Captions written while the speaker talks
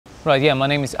Right, yeah, my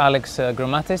name is Alex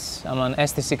Grammatis. I'm an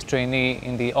ST6 trainee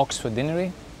in the Oxford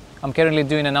Deanery. I'm currently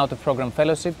doing an out-of-program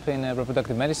fellowship in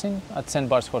reproductive medicine at St.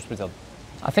 Bart's Hospital.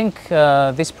 I think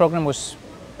this program was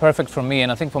perfect for me,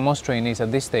 and I think for most trainees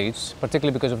at this stage,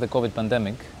 particularly because of the COVID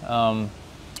pandemic.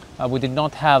 We did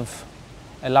not have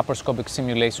a laparoscopic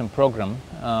simulation program,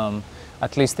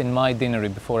 at least in my deanery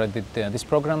before I did this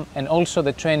program, and also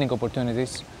the training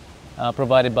opportunities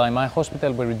provided by my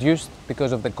hospital were reduced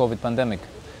because of the COVID pandemic.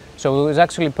 So it was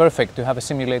actually perfect to have a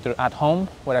simulator at home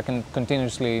where I can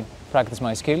continuously practice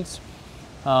my skills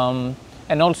and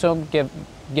also get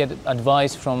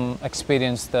advice from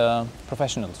experienced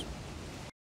professionals.